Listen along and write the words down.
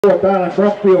Balance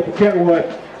Brumfield for Kentwood.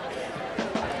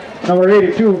 Number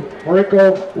 82,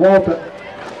 Mariko Walton.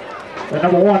 And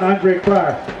number 1, Andre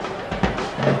Cryer.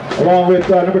 Along with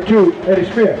number 2, Eddie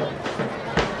Smith.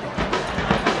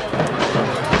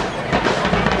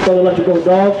 For the Lutcher Go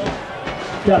Dogs,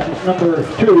 captains number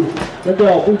 2,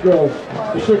 Lindell Boudreaux.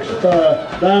 The 6,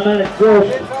 Dynamic Gross.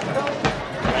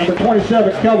 Number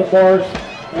 27, Kelvin Bars.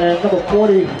 And number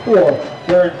 44,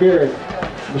 Darren Beard.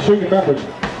 The senior members,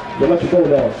 the Lutcher Go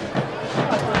Dogs.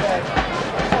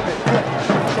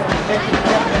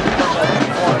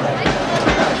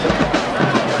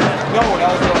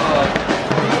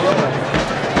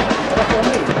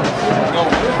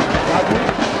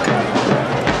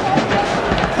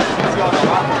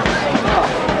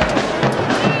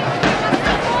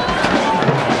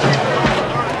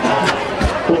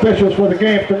 Officials for the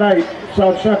game tonight,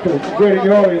 South Central, Greater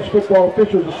New Orleans Football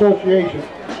Officials Association.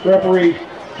 Referee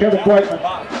Kevin Whiteman,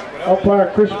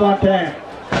 umpire Chris Fontaine,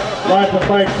 linesman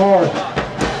Mike Morris,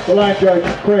 the line judge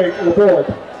Craig LaBorde,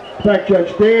 back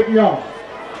judge Dave Young,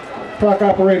 clock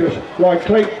operators Roy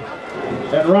Clayton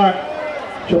and Ron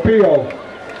Shapiro.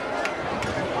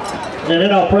 And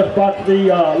in our press box, the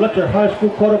Lutcher High School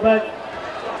quarterback,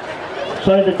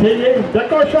 signed the TA,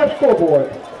 Deck Our Shop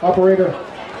scoreboard, operator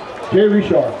Jay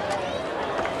Richard.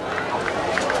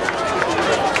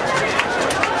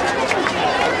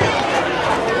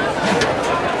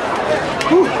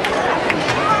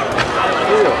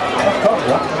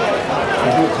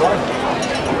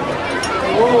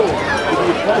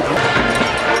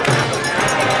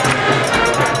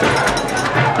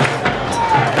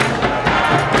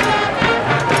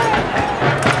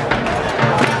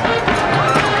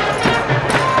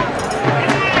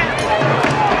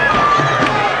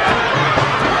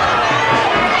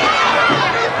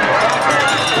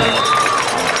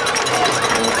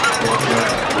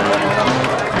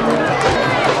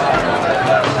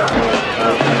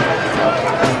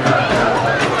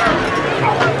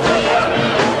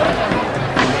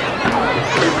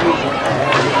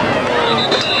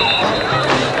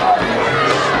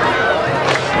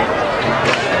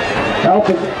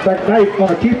 Back knife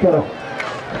on a keeper.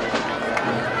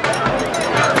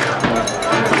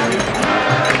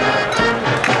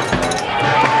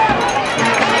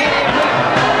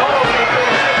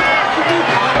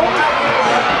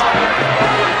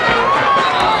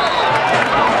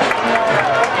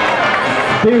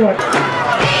 Steven.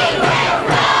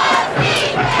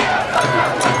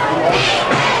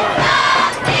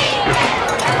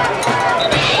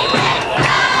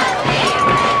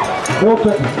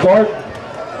 Wilson, guard.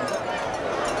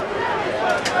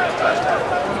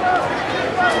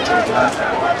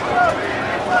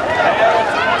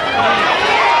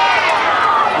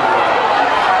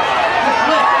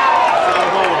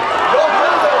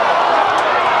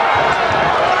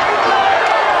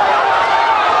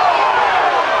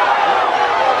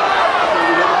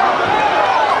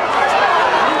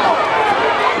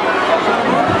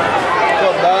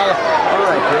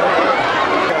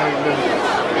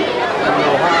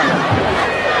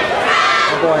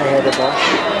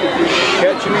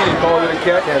 Catch me and call it a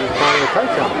catch and call it a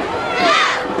touchdown.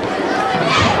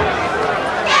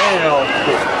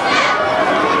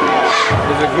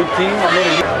 It's a good team. I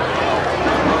mean,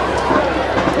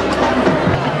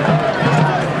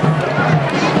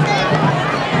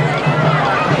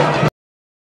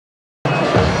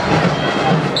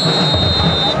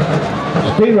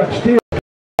 Steven.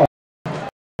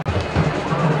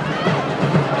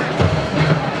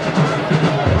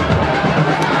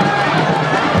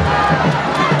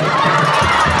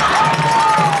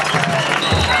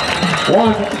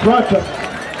 One Lutcher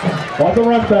on the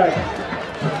run back.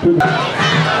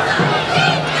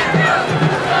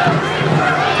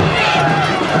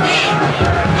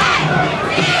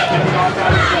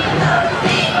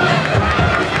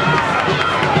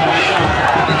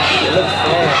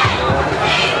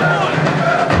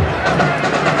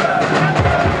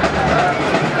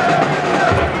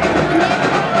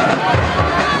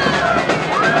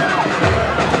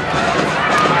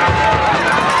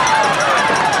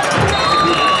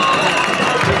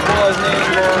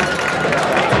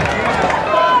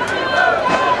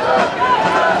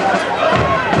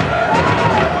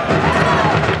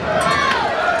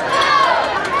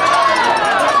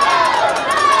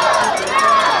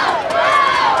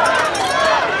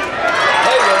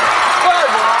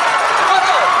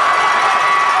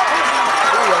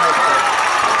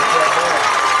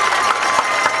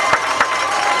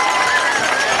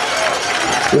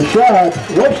 Rashad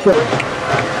Webster.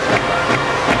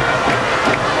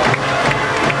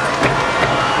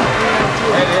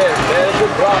 That is a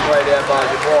good block right there by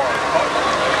the ball.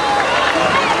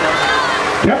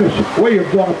 Kevin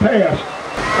Williams on a pass.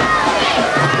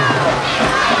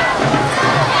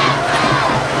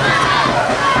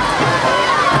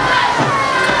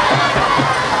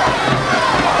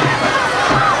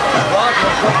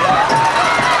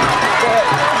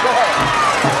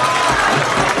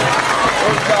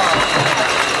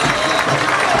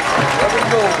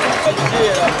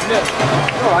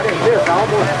 No, I didn't miss. I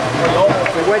almost.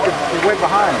 They went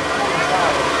behind.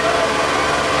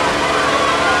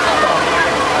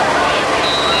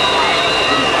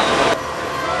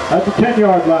 That's a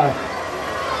 10-yard line.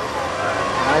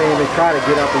 I didn't even try to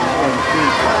get up and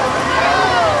shoot.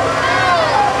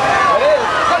 That is.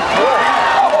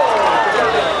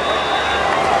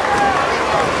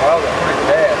 Well, that's pretty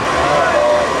bad.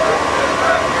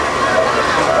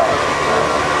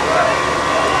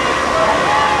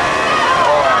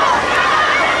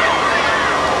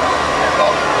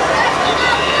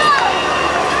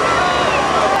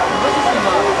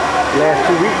 Last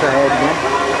 2 weeks I had been.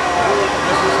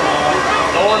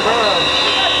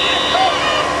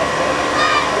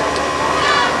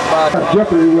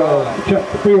 Jeffrey will check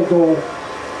the field goal.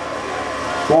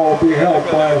 Ball will be held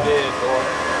by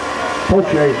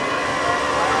Poche.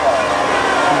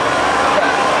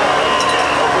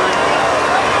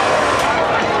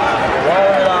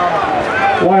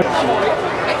 What?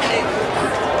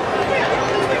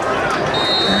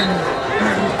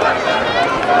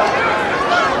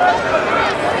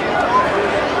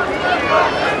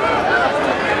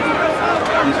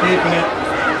 He's keeping it.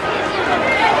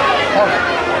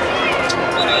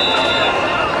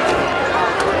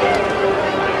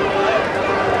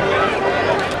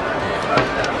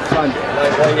 Sunday.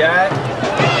 Like where you at?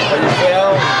 Where you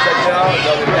fell? Check it out.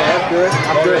 Yeah, that's good.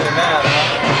 I'm good. Now,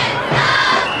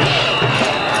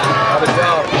 how the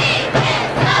job?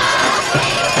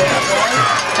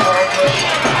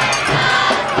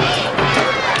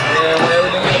 Yeah, when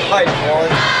everything in the pipe, boy.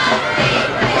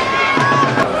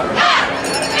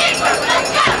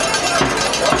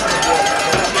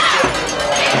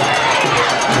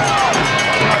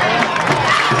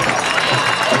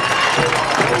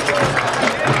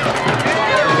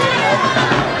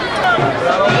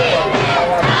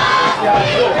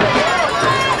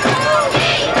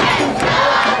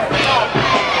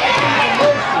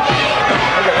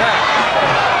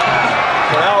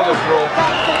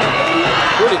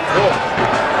 Pretty cool.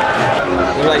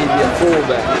 Looks like he'd be a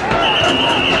fullback.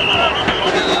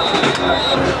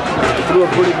 He threw a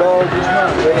pretty ball just now.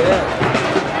 Look at that.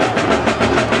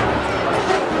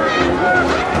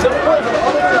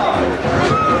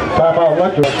 Timeout,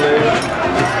 Lutcher.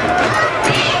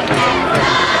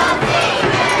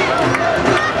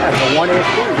 That's a one-inch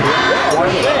move. Yeah, I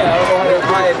don't know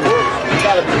how it works. You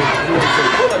gotta be doing some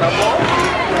pulling up on.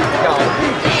 No,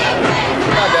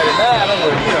 not that it matters,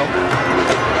 but you know.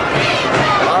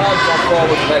 Odds on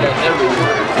forwards better every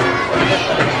year.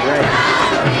 Right.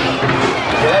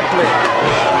 Exactly.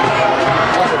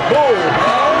 That's a bull,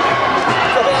 man.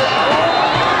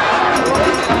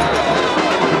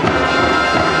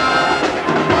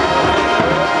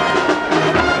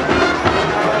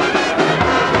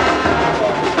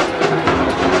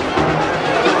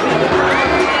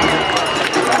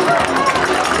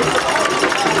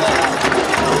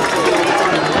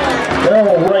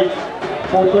 Darrell Wright,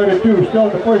 4:32, still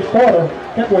in the first quarter.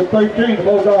 Kentwood 13, the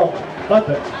Bulldogs,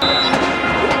 nothing.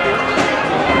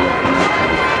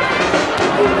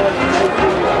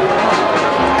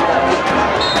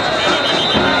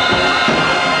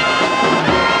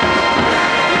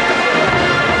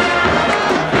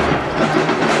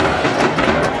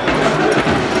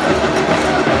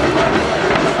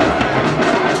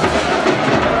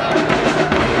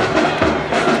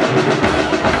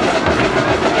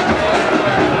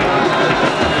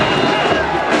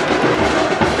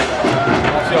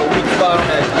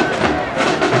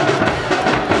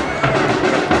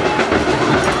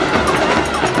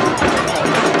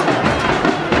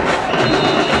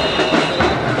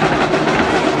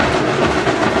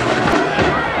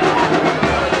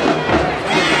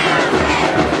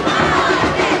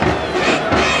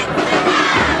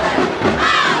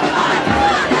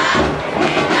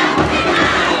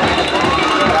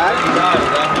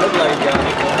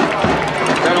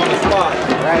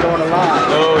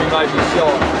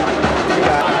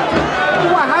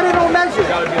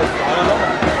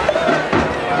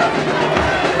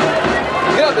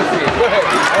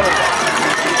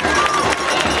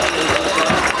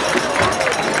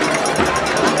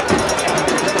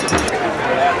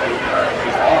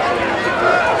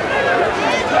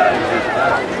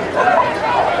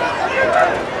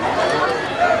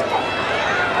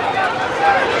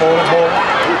 Hold the ball.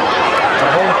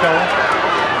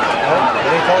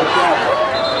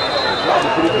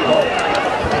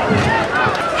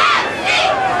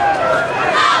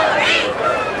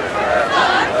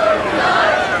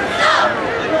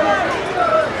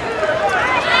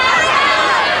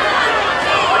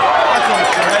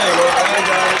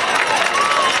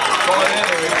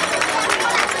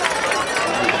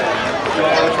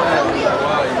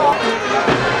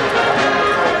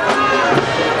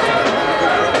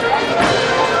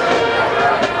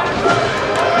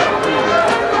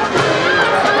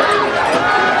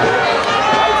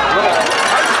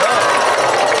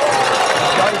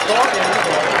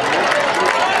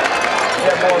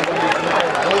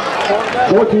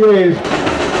 Fortiers.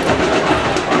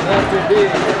 Not too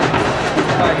big.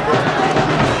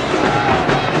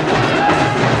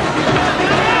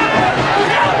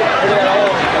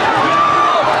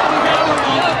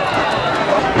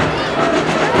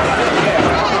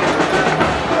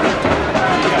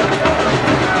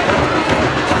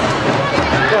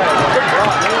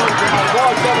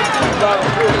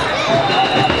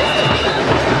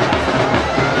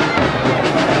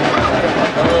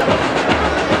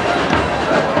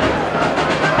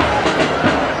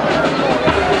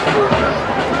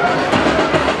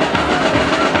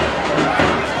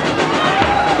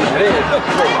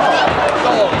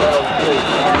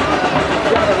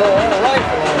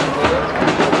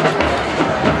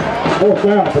 Fourth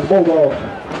down for the Bulldogs.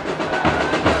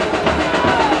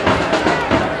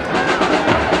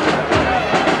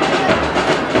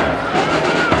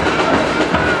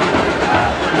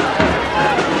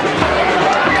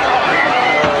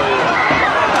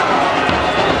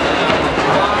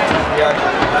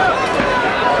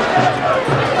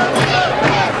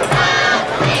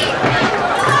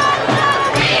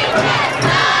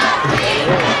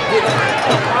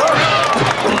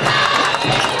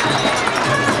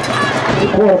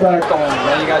 Quarterback. Come on,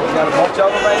 man. You got a bunch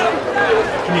of them right now?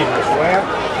 You need to swam.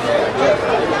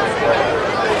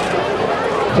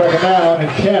 Second down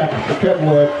and 10 for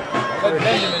Kentwood.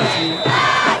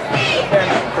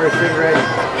 First thing ready.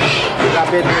 I've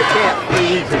been to the camp 3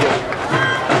 weeks ago.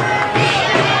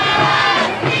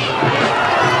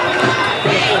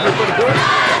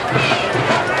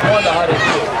 I wonder how they do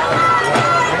it.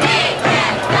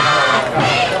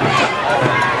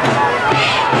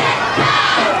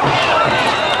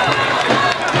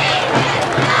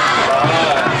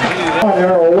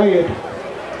 They're away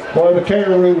for the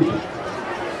Kangaroos.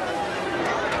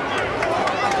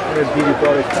 Where's Didi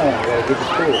brought his phone? Gotta get the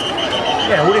school.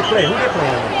 Yeah, who they play? Who they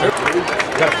playing? You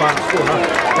gotta find the school, huh?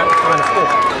 Gotta find the school.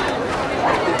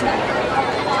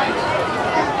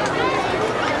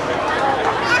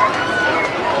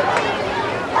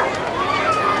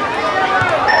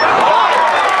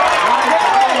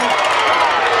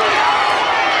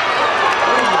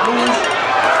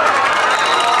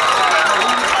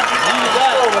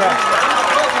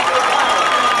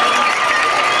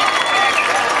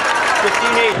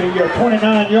 To your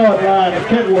 29-yard line of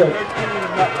Kentwood.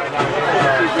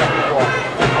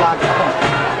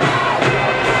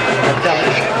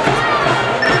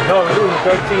 No, we're losing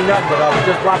 13-0, but we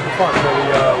just blocked the punt, so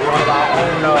we're on our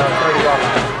own 30-yard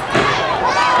line.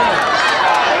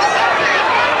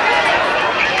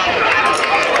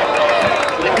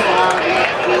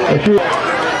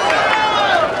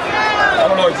 I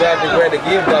don't know exactly where to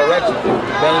give direction.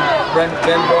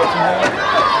 Ben brought some home.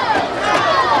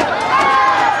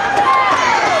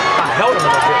 Held him a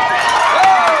little bit.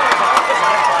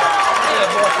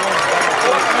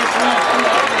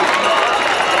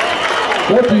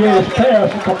 Fortier's pass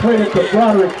completed to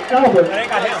Broderick Albert. I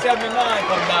had 79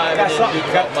 come by. Got something.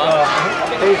 Got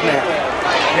face man.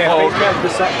 Yeah, face man for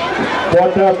something.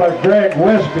 Brought down by Greg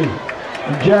Westby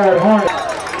and Jared Hornet.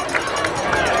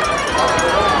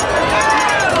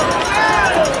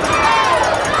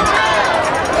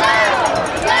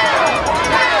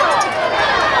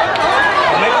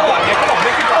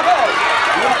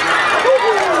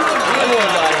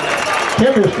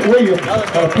 Kevin Williams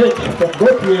pitch from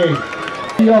Gauthier,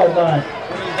 3-yard line.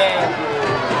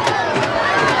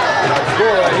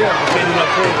 Score right here. Getting up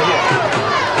over here.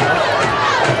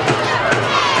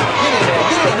 Get in there.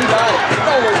 Get in. He got it.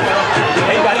 Don't worry about it.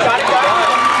 Hey, got it.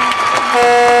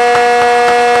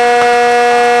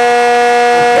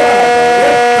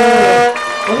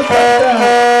 For the touchdown.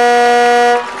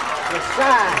 Good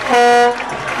side.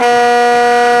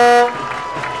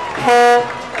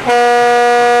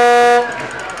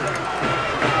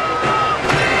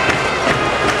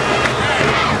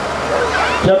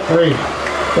 Step 3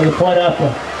 for the point after.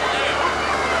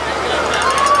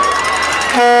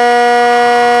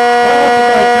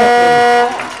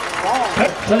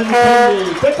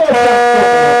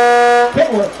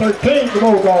 Kentwood 13 to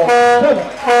Bulldogs 7.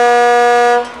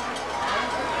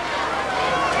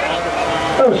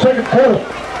 That was second quarter.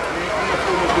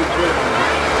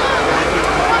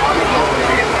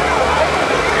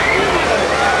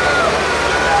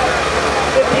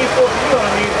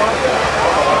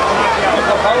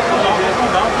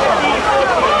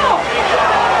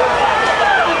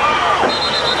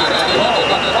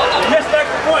 Missed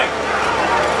extra point.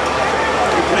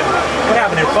 What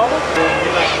happened there, fumble?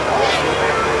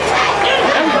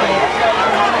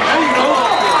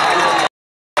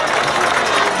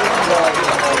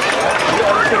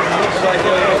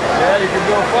 Yeah, you can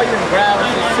go fighting ground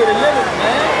in the city limits,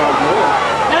 man.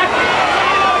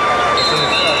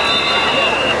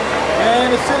 Yeah, in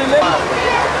the city limits.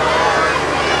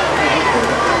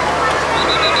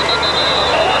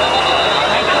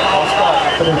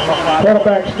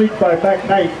 Quarterback sneak by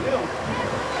McKnight.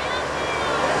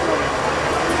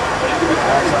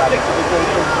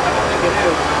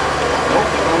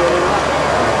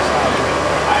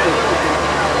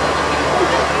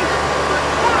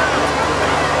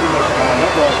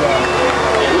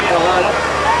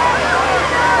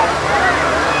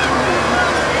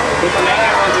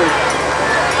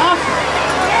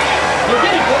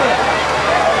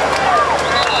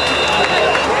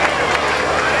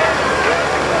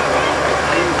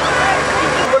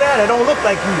 Look at that, it don't look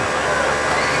like you.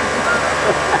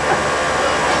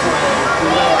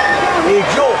 Hey,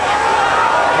 Joe.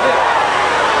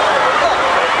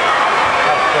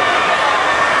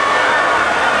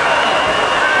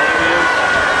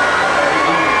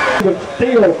 With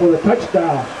Steele for the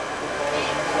touchdown.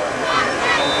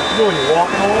 You know when you're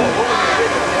walking home?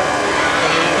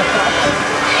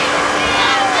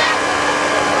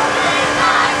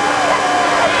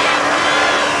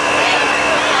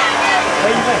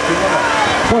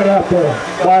 Point out there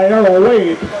by Errol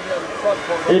Wade.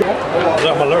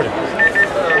 I'm alerted.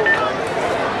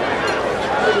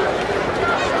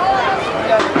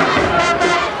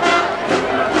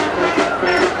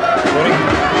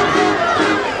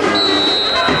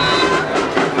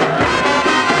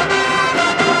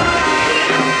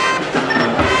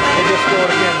 They just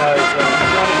scored again. It's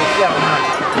 7-9.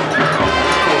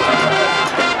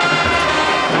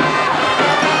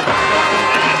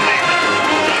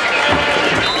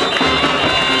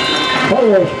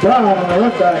 Carlos Brown on the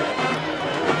run back.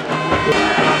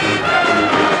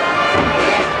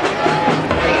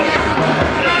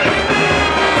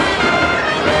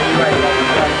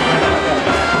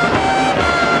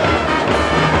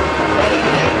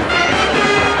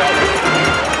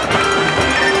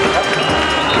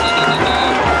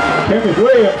 Timmy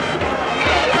Williams.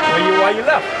 Why you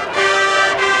left?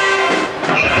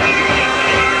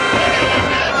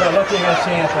 No, Lutcher ain't got a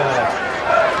chance.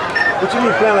 What you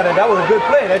mean playing like that? That was a good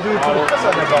play. That dude put a piss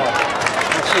on that ball.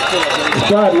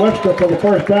 Rashad Webster for the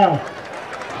first down.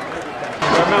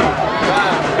 Remember,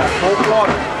 full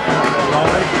quarter.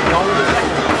 Long as the second.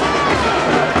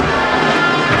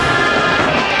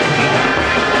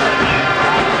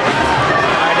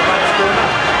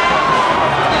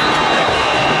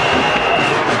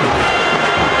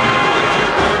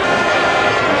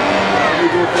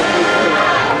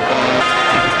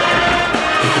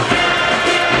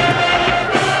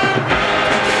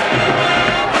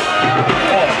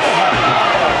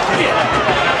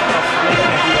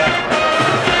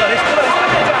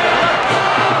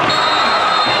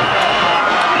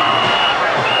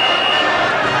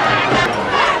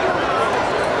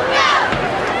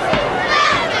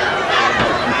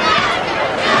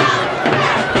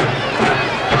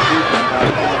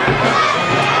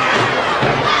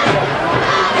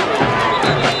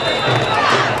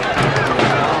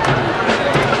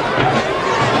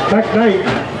 McKnight.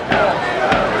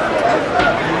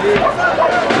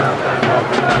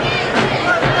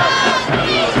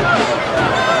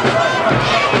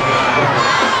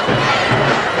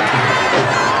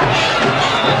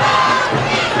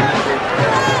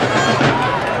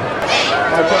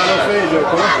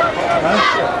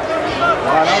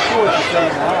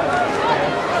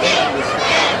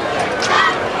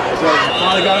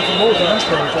 Finally got him from Moser.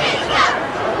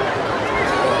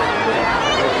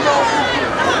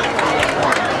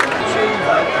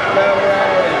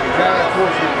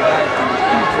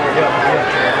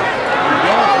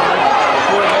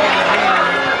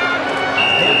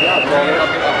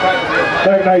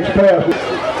 McKnight's pass.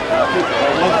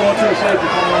 One going to the safety,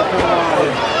 coming on through the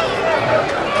line.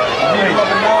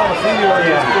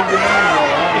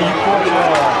 You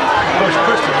coach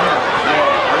Christian, yeah.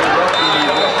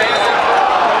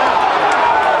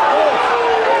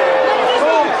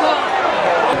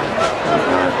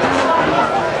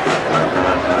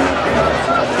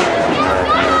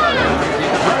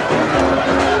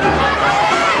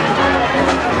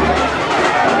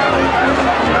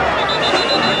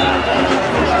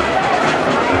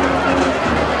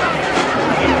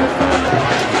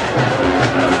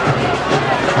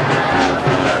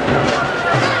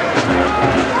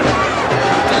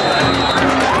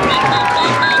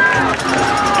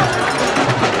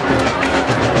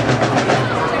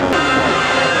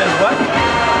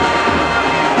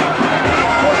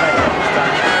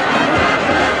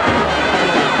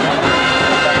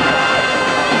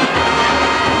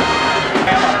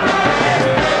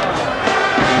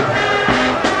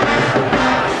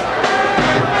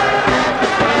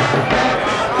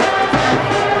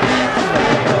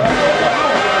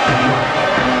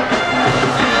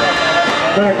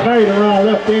 tight around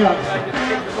left end.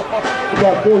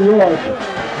 About 4 yards.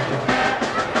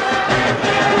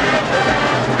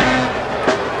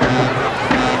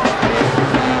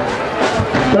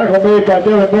 Tackle made by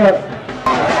Devin Martin.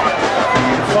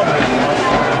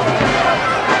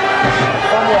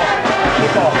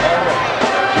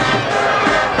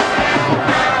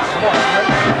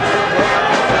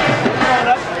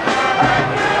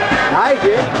 I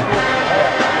did.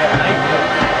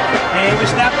 And we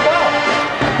snapped the ball.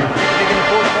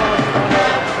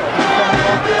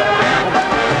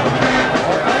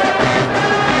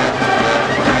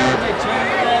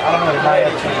 I don't know, it might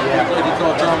have changed, yeah.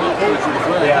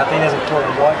 Yeah, I think that's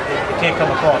important. It can't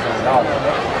come across on the dollar.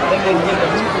 I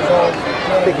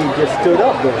think he just stood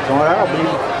up though, Tony. I don't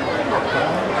believe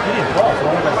he didn't cross.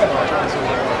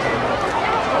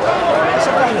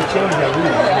 Somebody to change that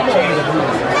rule. Change the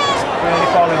rules. Man, they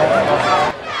call it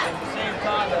on.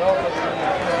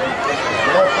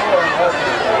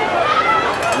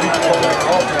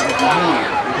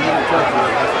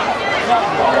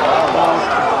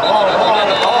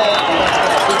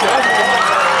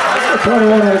 The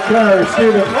 21 on the carry,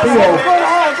 Stephen Field.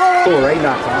 Oh, right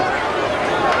now, Tom.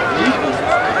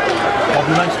 That'd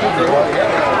be nice to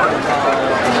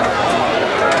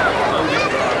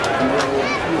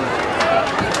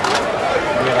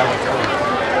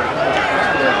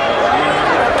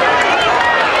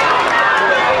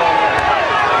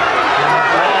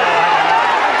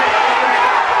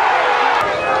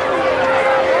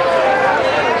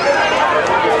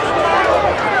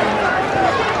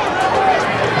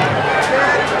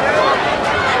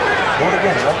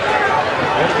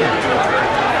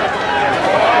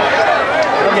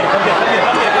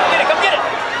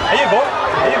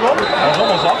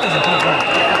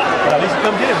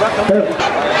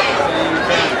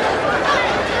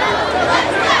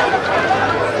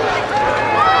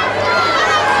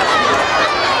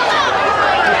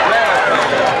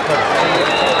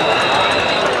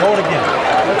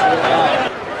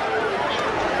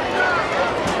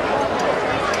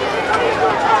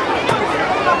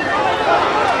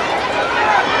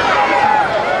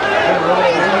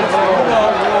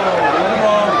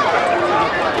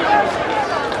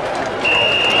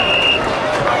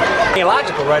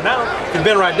logical right now. If he'd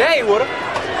been right there, he would have.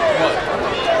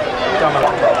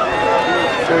 What?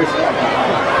 Seriously.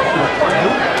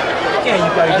 Yeah, you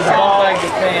gotta get the ball. Like the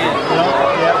fan. You know?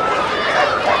 Yeah.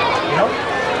 You know?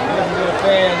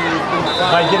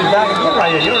 Might get it back again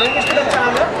right here. You know, they can spend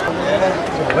time there.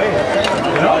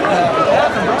 You know?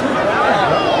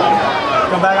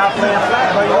 Come back out playing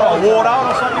flat, but you know, ward out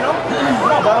or something, you know?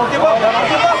 Come on, but don't give up. Don't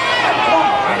give up. Come on.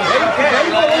 There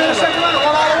you go. In the second round,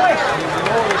 run all the way.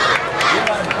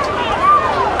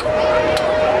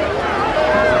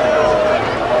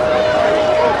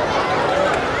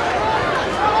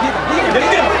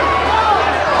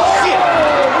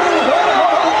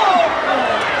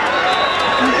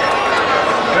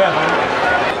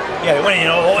 Yeah, they went, you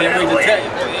know,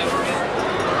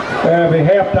 The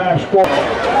halftime score.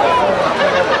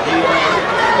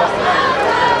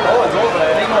 Oh, it's over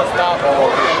there. They gonna stop all.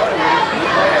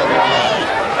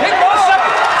 Hey, go a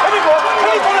second. Here we go.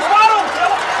 Here we go. Let's wide open,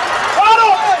 Killer. Wide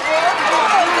open.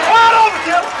 Wide open,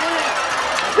 Killer.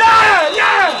 Yeah,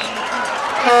 yeah.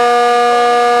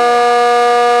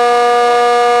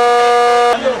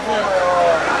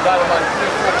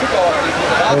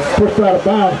 Pushed out of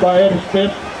bounds by Eddie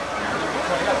Smith.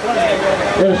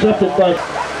 Intercepted by.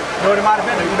 You know what it might have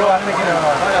been? You know, I think it might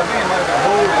have been like a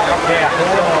hold. Yeah,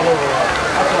 hold all over.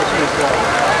 That's what she was doing.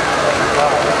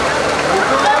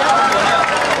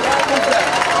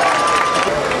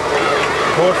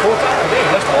 Go it full time.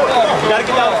 Let's go. You got to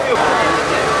get down the field.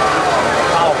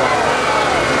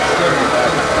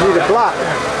 Need a block.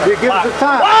 You give us the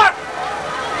time. Block!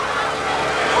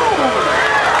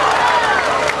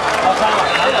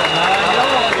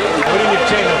 We didn't need to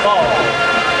change the ball.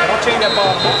 Don't change that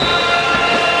ball.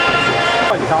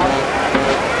 Tom.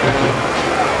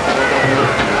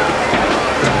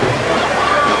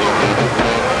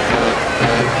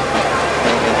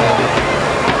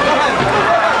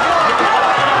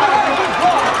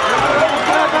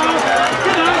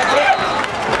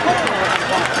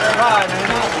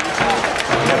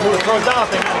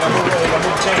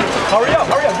 Hurry up,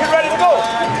 get ready to go.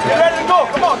 Get ready to go,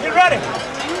 come on, get ready.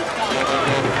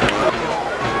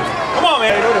 Come on,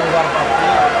 man.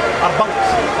 Out of bunkers.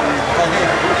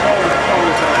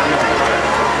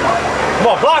 Come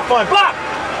on, block fun, block!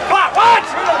 Block, what?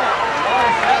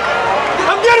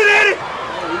 Come get it, Eddie!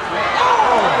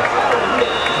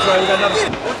 That's right, we got another.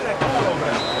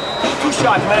 Two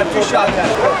shots, man, 2 shots.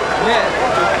 Yeah.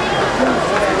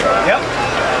 Yep.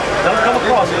 Let him come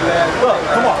across here. Look,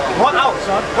 come on. Run out,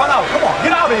 son. Run out. Come on.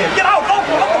 Get out of here. Get out. Go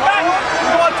back.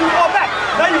 You're going too far back.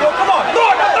 There you go. Come on.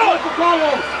 Throw it. Throw it.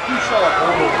 Too short.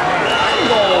 Come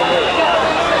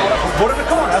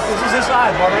on. This is his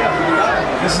side, brother.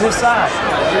 This is his side.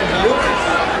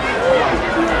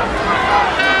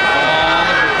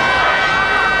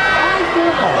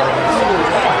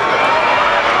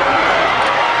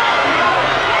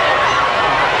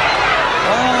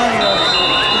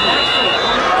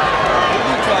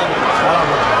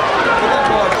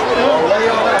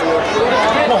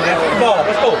 Come on, man. Ball.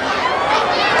 Let's go.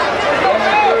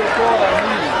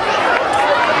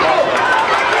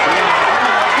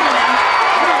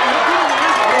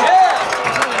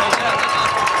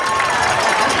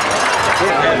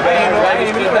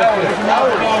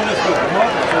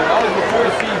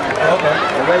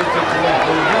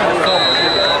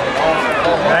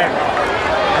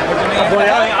 Boy, I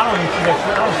don't even see that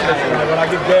shit. I don't see that shit. When I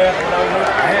get gas,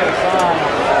 I had a sign.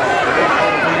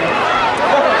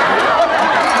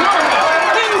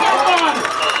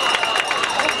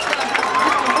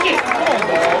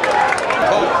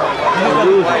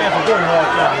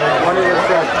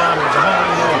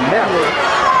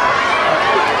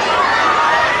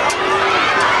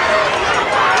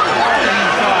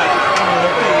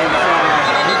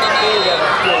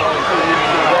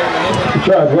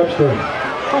 Charge Webster.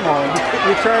 Come on,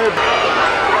 you tried.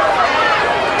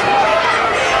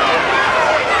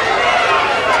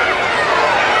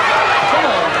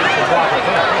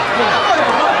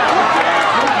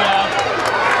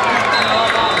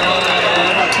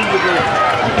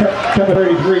 Come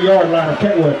 33-yard line of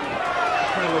Kentwood.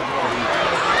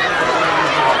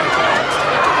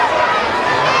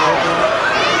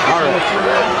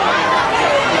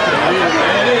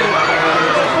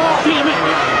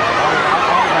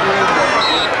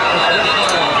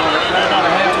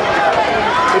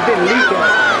 It's been leaking.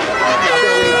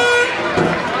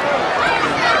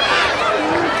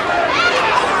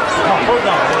 Hold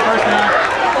on. First down.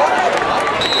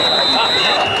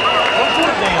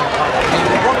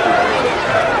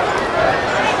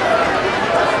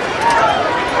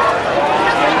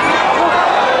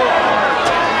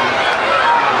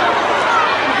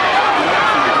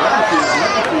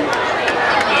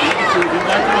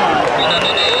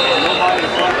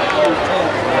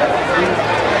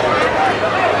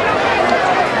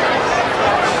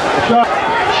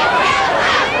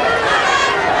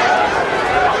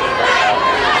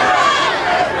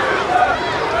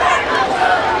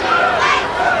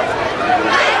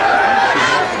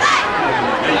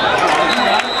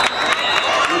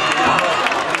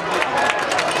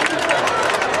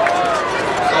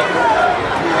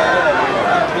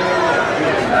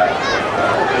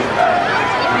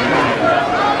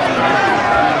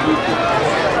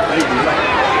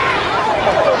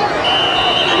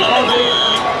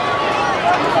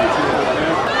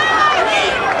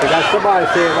 Somebody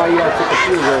said why you gotta take the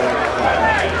fuse away.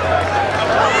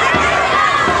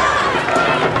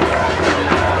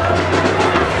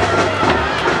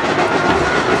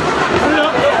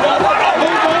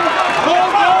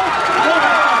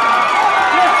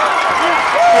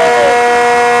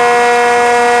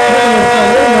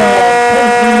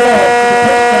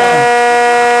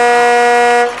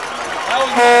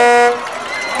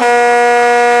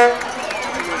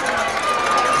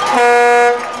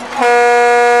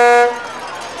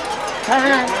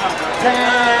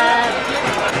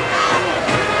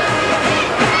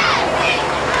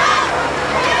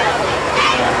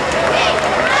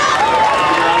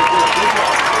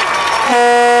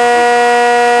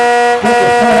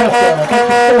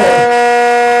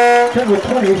 Kentwood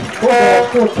 20, Bulldogs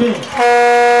 14.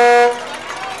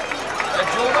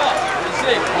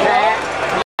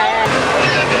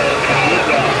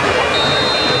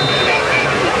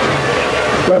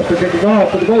 Webster kicking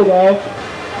off for the Bulldogs.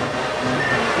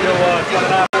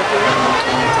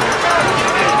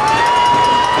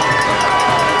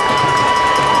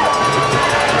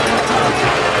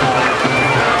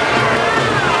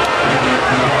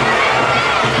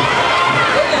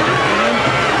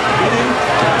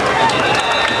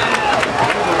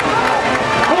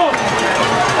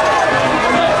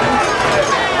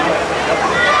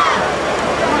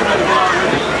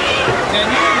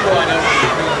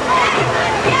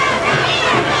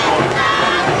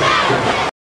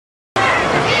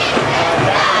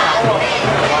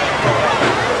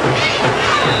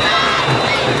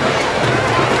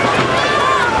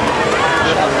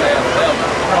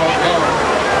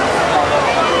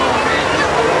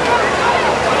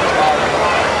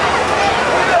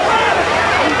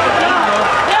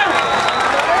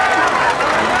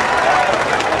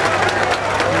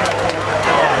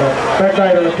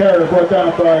 Brad Knight on the carry, brought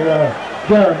down by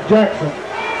Jaron Jackson.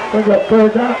 Brings up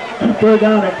third down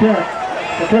and 10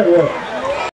 for Kentwood.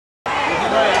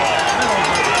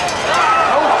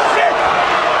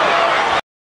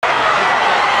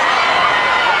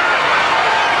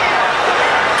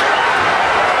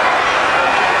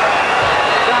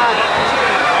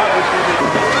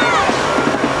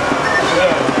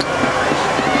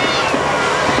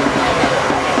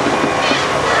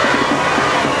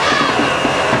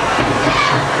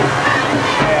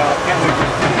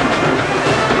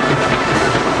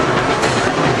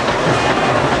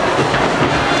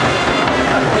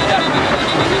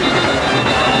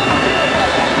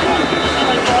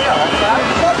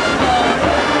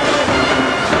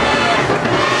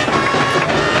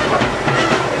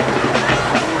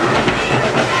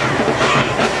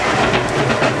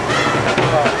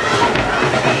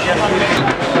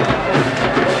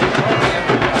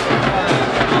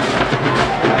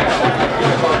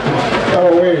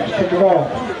 Kick it off.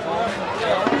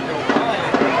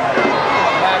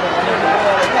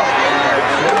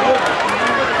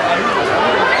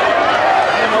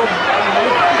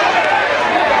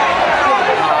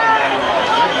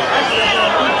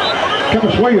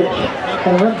 Kevin Williams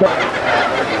on the run back.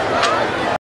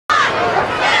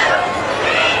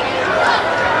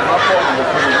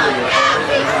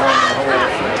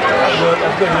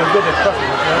 That's good. You're good at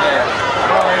customers, man.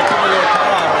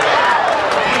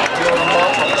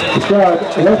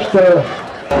 Webster.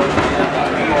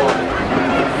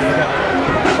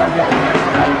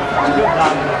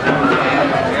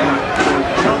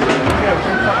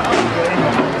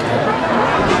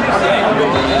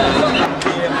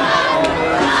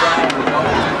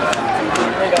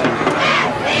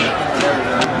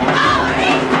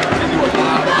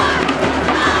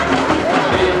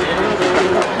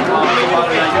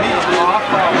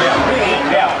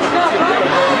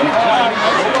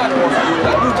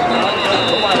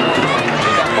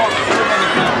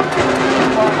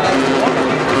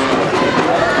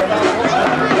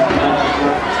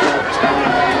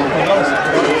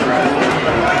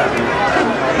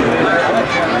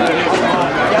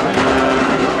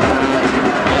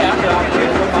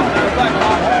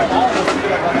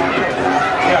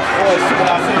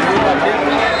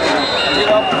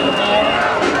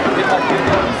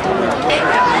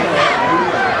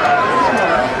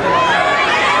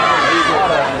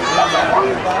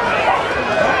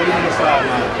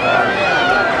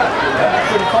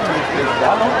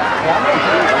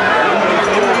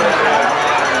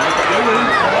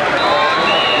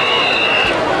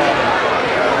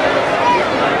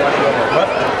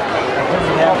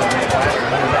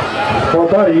 For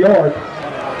about a yard.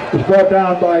 It's brought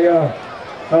down by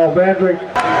Vandrick.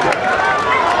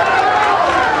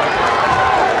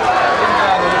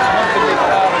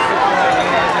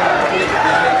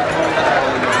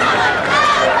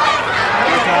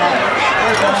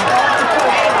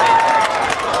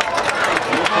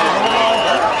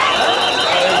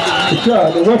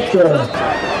 The Lutcher.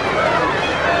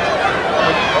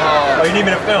 Oh, you need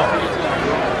me to film?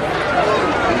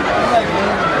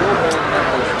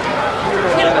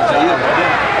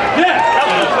 Yeah, that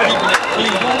was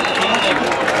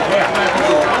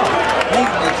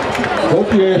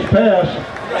a Gautier's pass.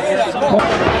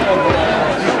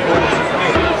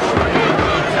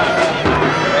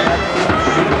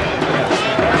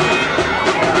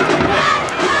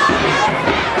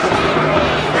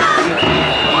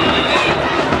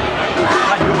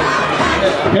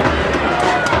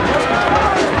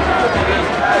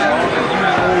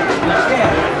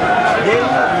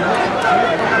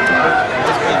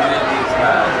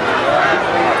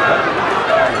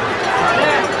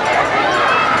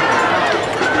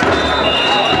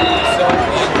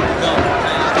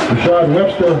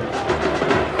 Webster.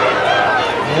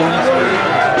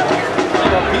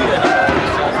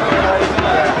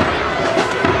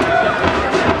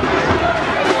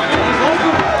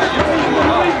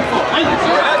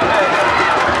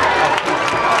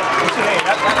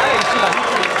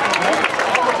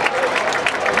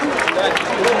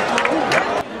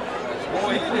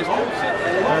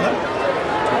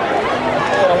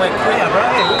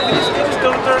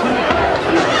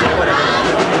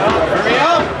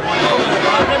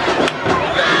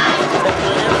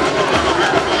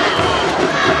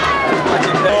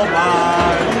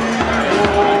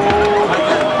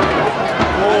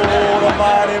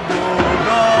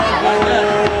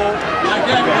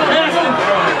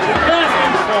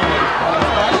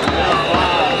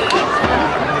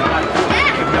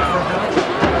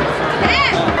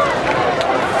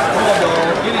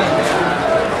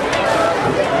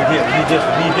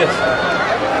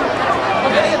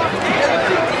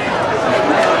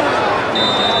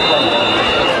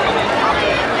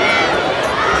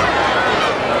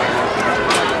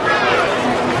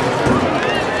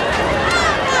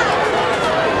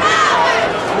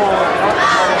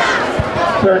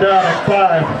 Third down and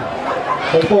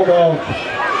 5 for the Bulldogs.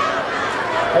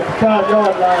 At the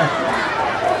 5-yard line.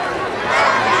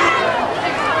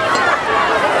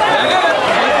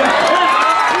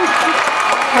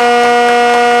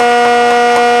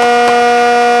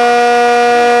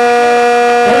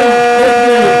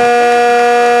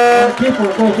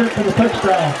 Kentwood goes in for the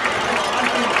touchdown.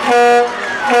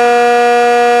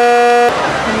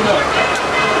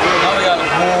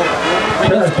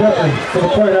 Terrence Jeffrey for the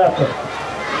point after.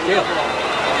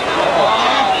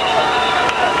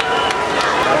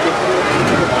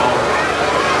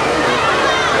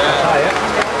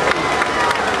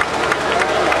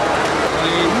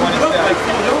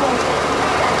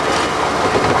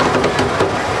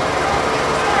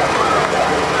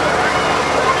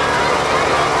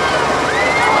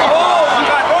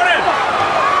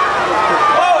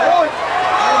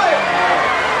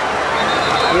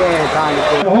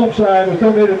 The home side was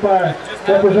donated by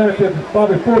Representative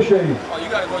Bobby Forshey. Oh, you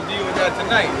got to go deal with that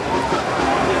tonight.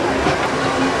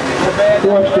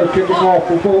 Webster kicking off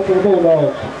for the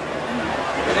Bulldogs.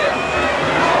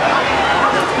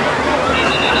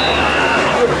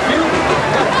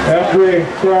 Andre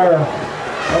Fryer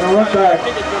on a run back.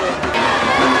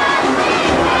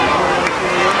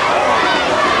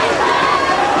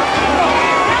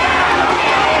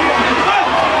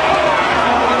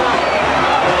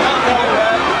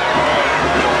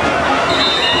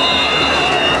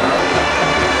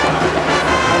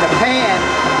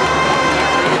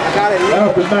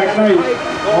 Out to McKnight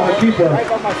on the keeper.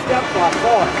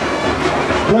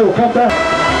 Play will come back.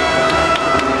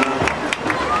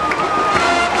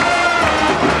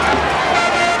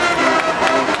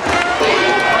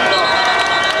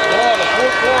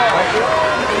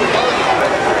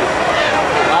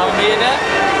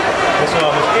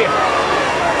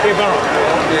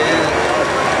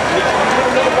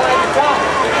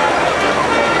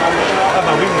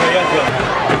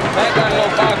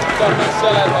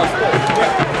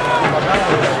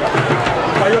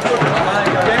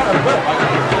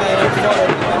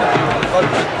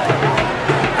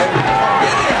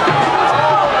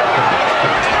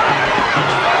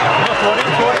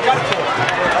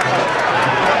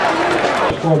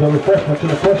 For the refreshments in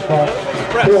the press box,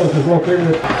 Hills is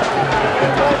located at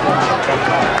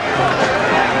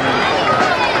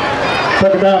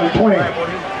second down and 20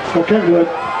 for Kentwood.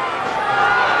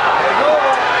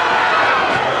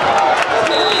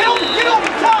 Get on the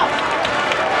top!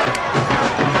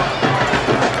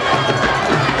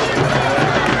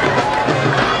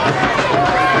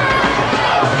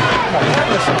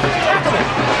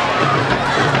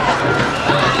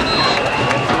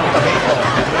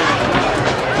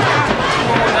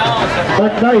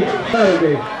 McKnight,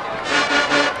 Saturday.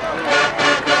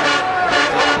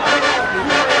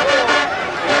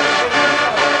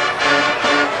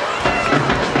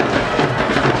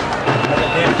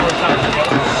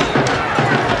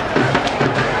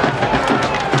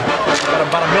 Got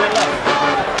about a minute left.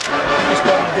 He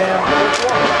scored the damn first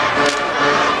one.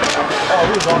 Oh,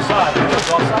 he was offside. He was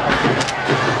offside.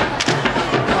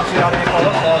 I don't see how they ain't called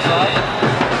up offside.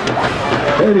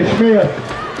 Eddie Smith.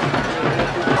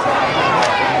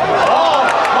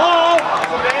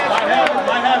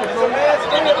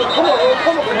 Come on,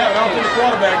 I don't think the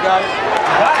quarterback got it.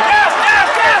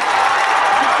 Yes!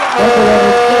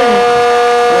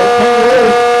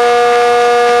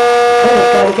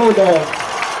 Bulldog.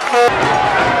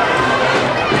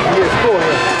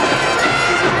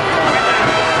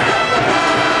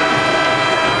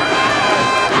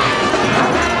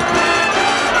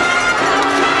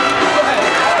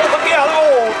 Look here,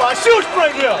 oh, my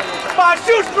shoestring here. My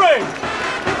shoestring.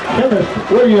 Kenneth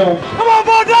Williams. Come on,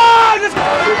 Bulldogs! Let's go!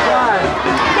 Good try.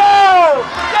 Go!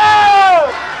 Go!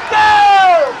 Go!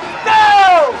 Go!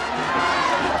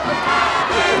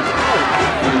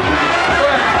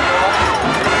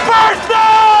 First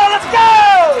down! Let's go!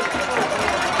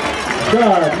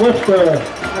 John Webster.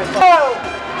 Go!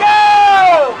 Go!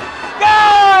 Go!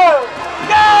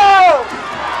 Go!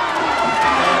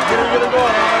 Get it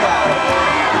going.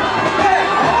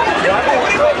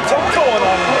 What's going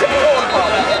on? Come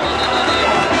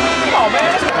on,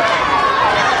 man.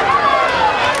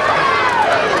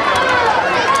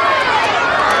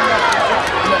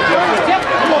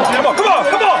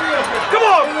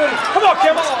 Come on,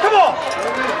 Kim. Come on.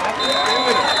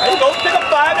 There you go. Take a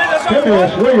 5 minutes.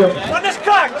 Kenneth Williams. Run this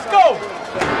clock. Let's go.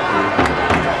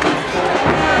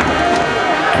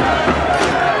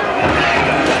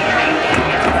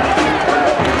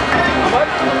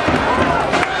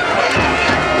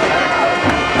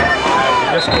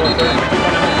 Let's go.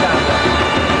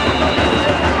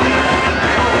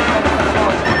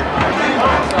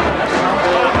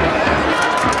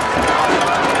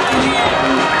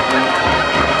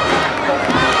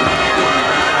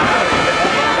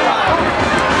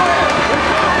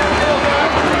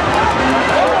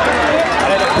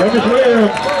 Marcus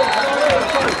Williams.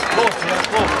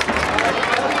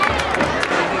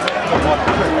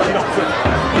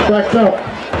 Backed up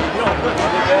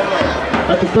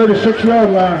at the 36-yard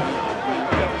line.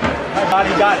 You got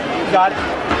it. You got it.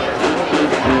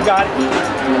 You got it.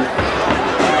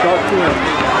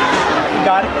 You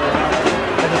got it.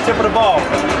 At the tip of the ball.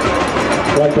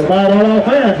 Like to remind all our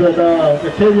fans that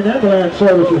Acadian Ambulance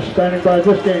Service is standing by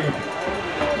this game.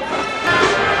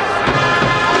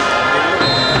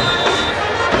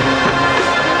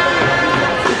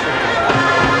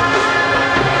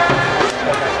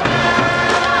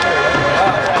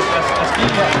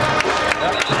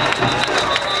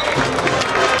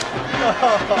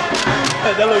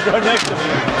 That little girl next to me.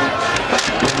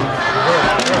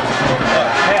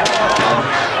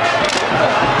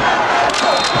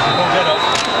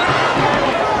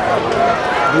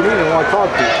 You didn't want to talk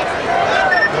to you.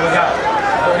 What we got?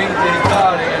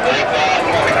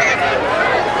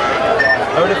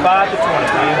 35 to 20.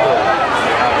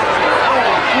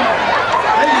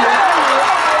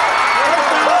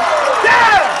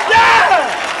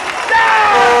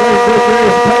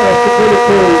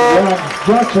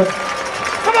 Johnson.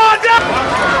 Come on, John!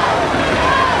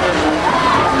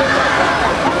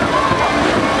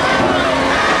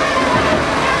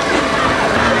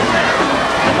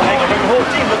 The whole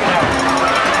team looking at him.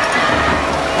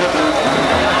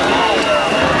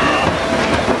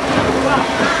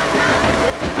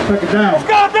 Second down. Let's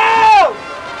go down!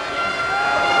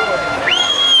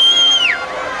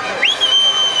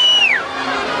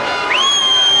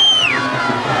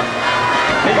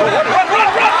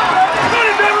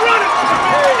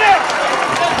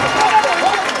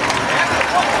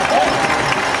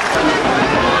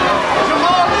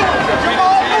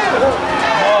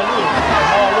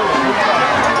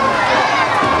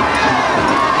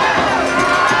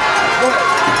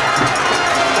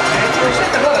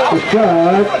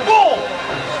 Shot.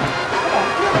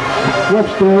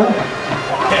 Webster.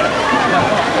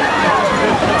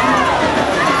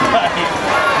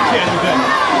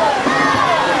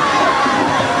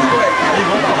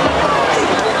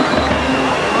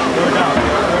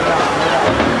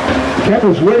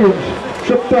 Kentwood Williams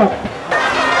tripped up.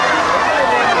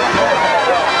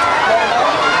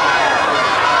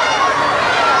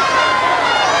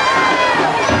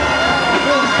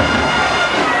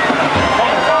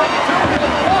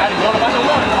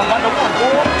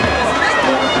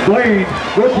 Blaine,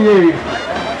 Gauthier.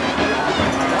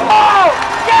 Oh!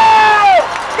 Go!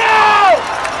 Go!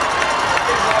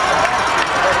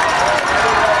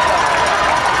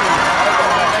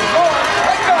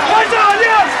 What's on,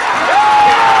 yes!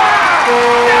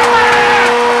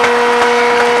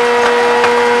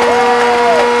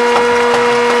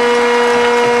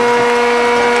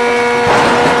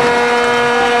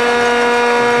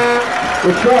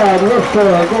 Rashad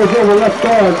Webster goes over left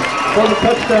guard for the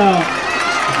touchdown.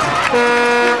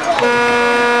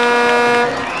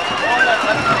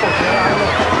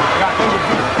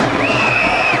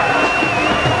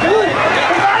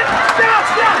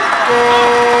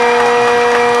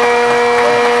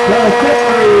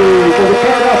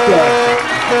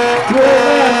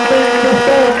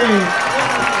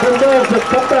 To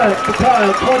come back to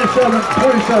tie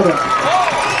 27-27.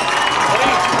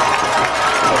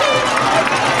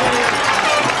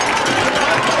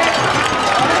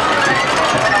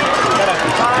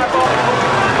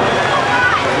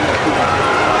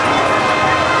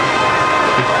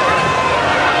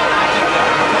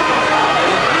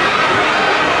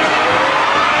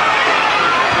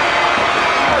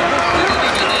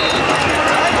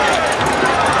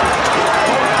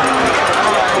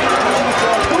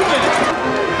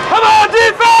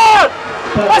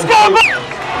 Let's go!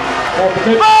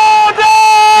 Ball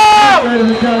down!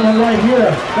 Ladies and gentlemen, right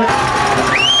here.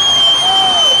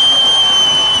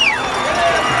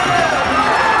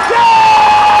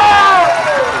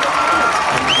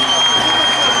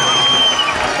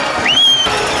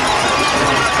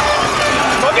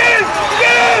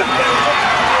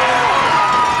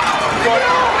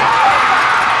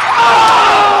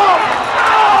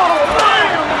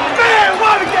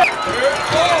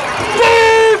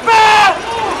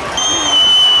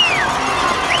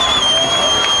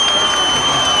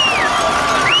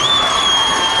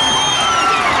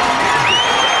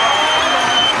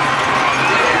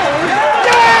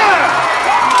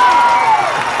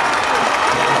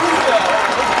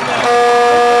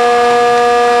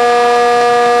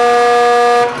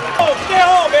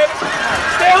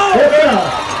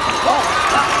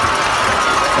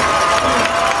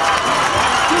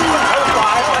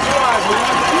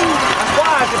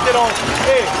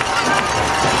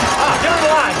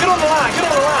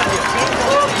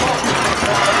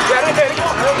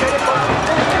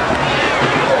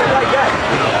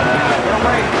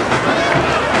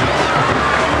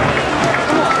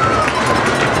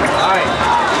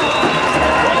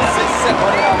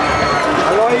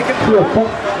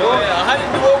 yeah, how do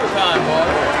you do overtime, boy?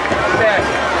 Back.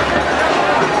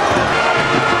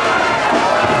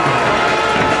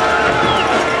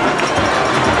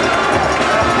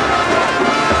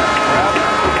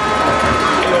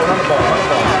 Run the ball.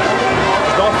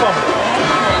 Don't fumble.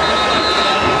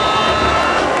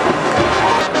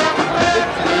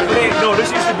 No,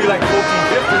 this used to be like 14,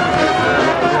 15.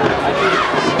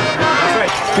 That's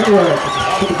right. Kentwood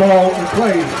put the ball in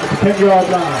play at the 10-yard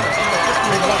line.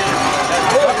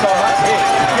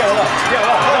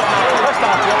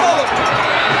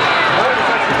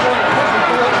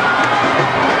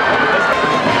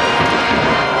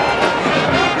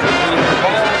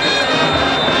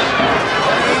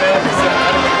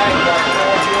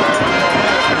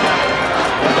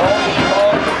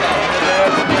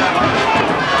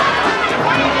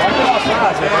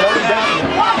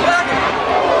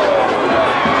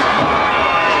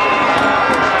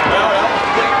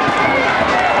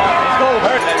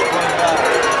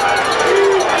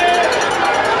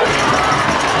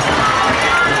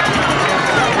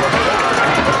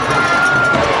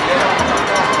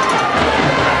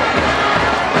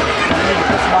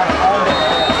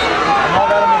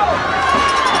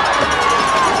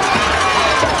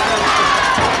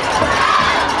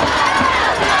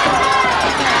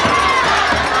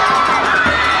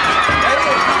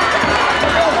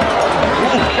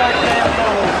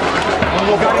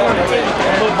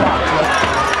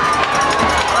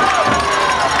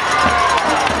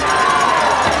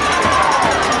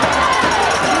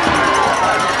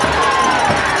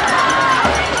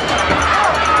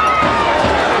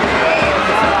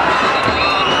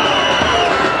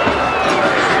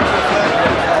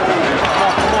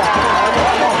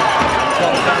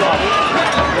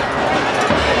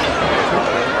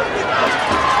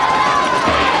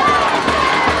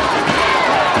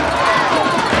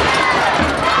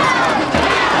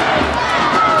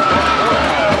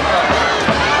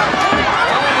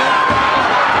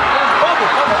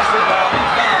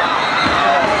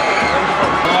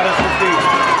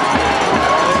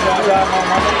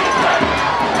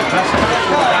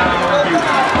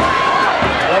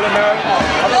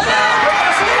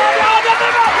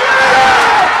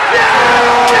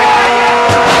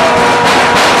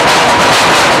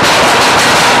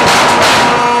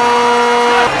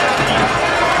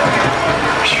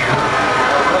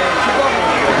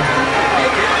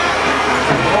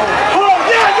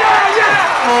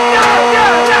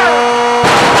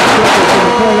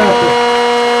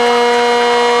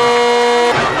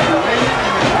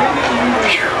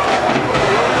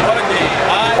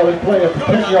 Play at the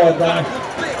 10-yard line.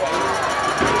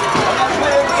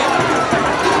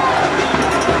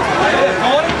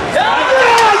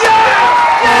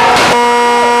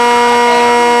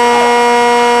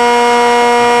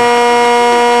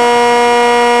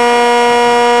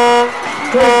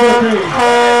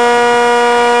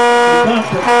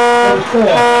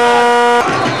 Score.